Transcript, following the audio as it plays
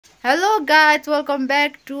Hello guys, welcome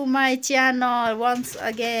back to my channel once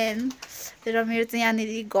again. र मेरो चाहिँ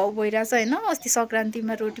यहाँनिर गाउँ भइरहेछ हैन, अस्ति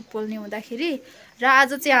संक्रान्तिमा रोटी पोल्ने हुँदाखेरि र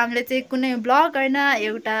आज चाहिँ हामीले चाहिँ कुनै ब्लग हैन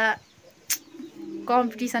एउटा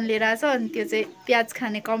कम्पिटिसन लिएर आछ अनि त्यो चाहिँ प्याज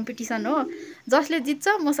खाने कम्पिटिसन हो। जसले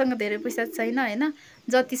जित्छ मसँग धेरै पैसा छैन हैन,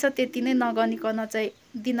 जति छ त्यति नै नगनिकन चाहिँ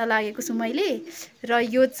दिन लागेको छु मैले। र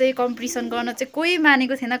यो चाहिँ कम्पिटिसन गर्न चाहिँ कोही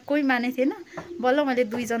मानेको थिएन, कोही मानेको थिएन, बल्ल मैले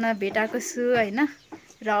दुईजना भेटाएको छु हैन।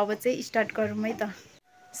 र अब चाहिँ स्टार्ट गरौँ है त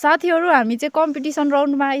साथीहरू। हामी चाहिँ कम्पिटिसन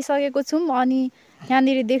राउन्डमा आइसकेको छौँ अनि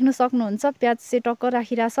यहाँनिर देख्न सक्नुहुन्छ प्याज चाहिँ टक्क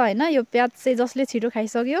राखिरहेछ हैन। यो प्याज चाहिँ जसले छिटो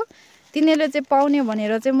खाइसक्यो तिनीहरूले चाहिँ पाउने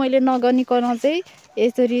भनेर चाहिँ मैले नगनिकन चाहिँ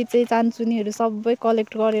यसरी चाहिँ चान्चुनीहरू सबै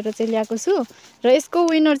कलेक्ट गरेर चाहिँ ल्याएको छु। र यसको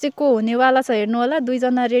विनर चाहिँ को हुनेवाला छ हेर्नु होला।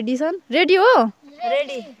 दुईजना रेडी छन्? रेडी हो?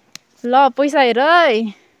 रेडी। ल पैसा हेर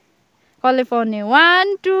है, कसले पाउने।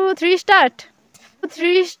 1 2 3 स्टार्ट।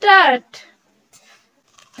 3 स्टार्ट।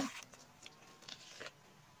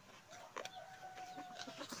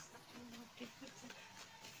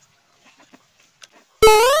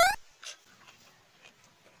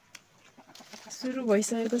 सुरु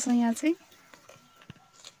भइसकेको छ। यहाँ चाहिँ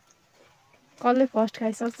कसले फर्स्ट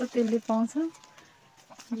खाइसक्छ त्यसले पाउँछ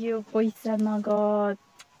यो पैसा नगद।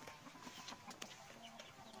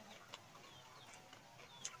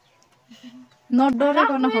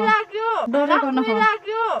 नडरेकन खाऊ, डरेकन खाऊ,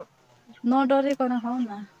 नडरेकन खाऊ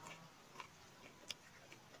न।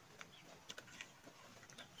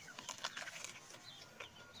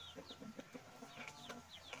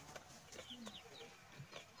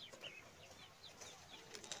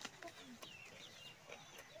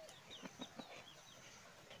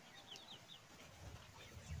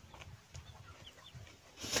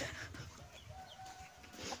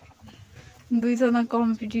 दुईजना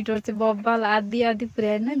कम्पिटिटर चाहिँ बब्बाल आधी आधी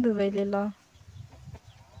पुर्याए नै दुवैले। ल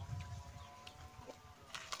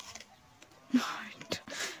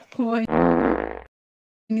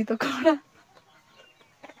नि त कडा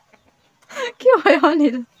के भयो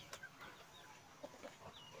अनिल?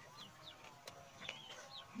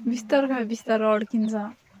 बिस्तार खा, बिस्तार अड्किन्छ।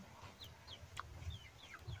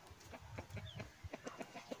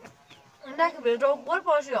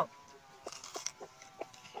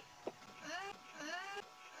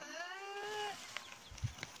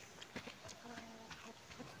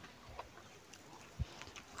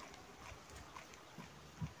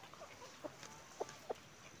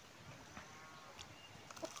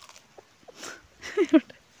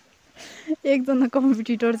 एकजना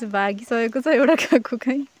कम्पिटिटर चाहिँ भागिसकेको छ, एउटा खाएको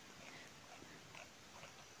खै।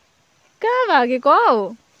 कहाँ भागेको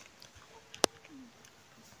हौ?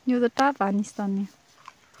 यो त टाप हानिस् त नि।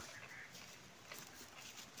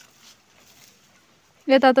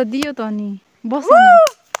 यता त दियो त नि। बस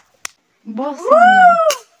बस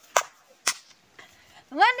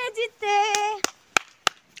मैले जिते।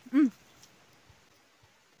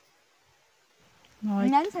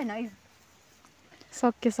 छैन है,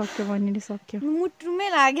 सक्यो सक्यो बहिनीले सक्यो। मुटुमै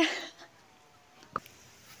लाग्यो।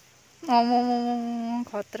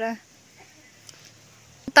 खतरा।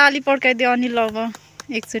 ताली पड्काइदियो अनिल। अब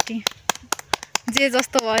एकचोटि जे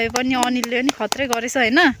जस्तो भए पनि अनिलले नि खत्रै गरेछ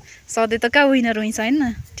हैन। सधैँ त कहाँ विनर हुन्छ हैन।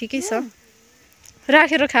 ठिकै छ,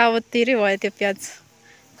 राखेर खा। अब तेरै भयो त्यो प्याज,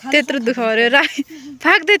 त्यत्रो दुःख गऱ्यो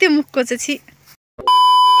फ्याक्दै त्यो मुखको चाहिँ छि।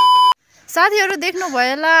 साथीहरू देख्नुभयो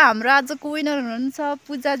होला, हाम्रो आजको विनर हुनुहुन्छ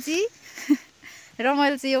पूजाजी। र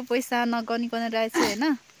मैले चाहिँ यो पैसा नगनिकन राखेको छु हैन।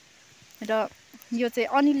 र यो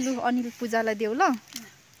चाहिँ अनिल पूजालाई देऊ। ल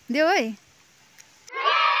देऊ है।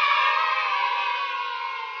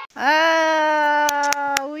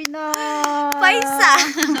 विनर पैसा।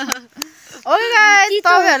 ओके गाइस,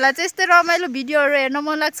 तपाईहरुलाई चाहिँ यस्तै रमाइलो भिडियोहरु हेर्न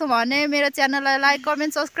मन लाग्छ भने मेरो च्यानललाई लाइक,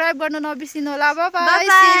 कमेन्ट, सब्स्क्राइब गर्न नबिर्सिनु होला। Bye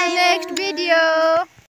bye.